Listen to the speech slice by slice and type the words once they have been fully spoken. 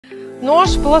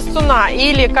Нож пластуна,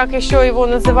 или, как еще его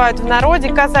называют в народе,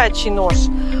 казачий нож.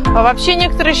 Вообще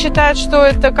некоторые считают, что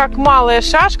это как малая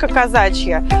шашка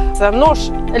казачья. Нож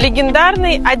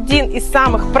легендарный, один из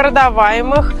самых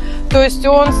продаваемых, то есть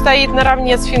он стоит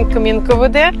наравне с финками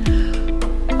НКВД.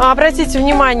 Обратите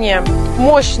внимание,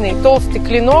 мощный толстый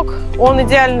клинок, он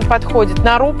идеально подходит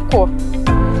на рубку.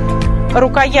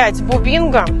 Рукоять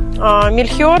бубинга,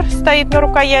 мельхиор стоит на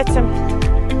рукояти.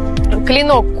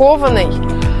 Клинок кованый.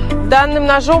 Данным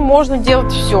ножом можно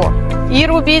делать все. И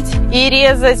рубить, и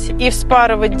резать, и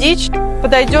вспарывать дичь.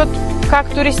 Подойдет как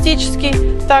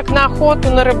туристический, так на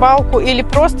охоту, на рыбалку или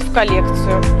просто в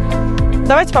коллекцию.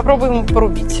 Давайте попробуем его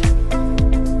порубить.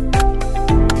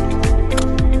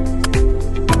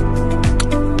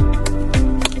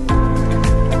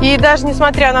 И даже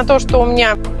несмотря на то, что у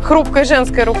меня хрупкая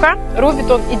женская рука, рубит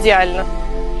он идеально.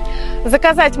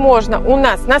 Заказать можно у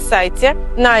нас на сайте,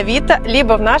 на Авито,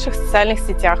 либо в наших социальных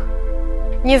сетях.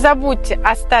 Не забудьте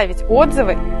оставить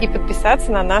отзывы и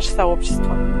подписаться на наше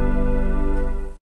сообщество.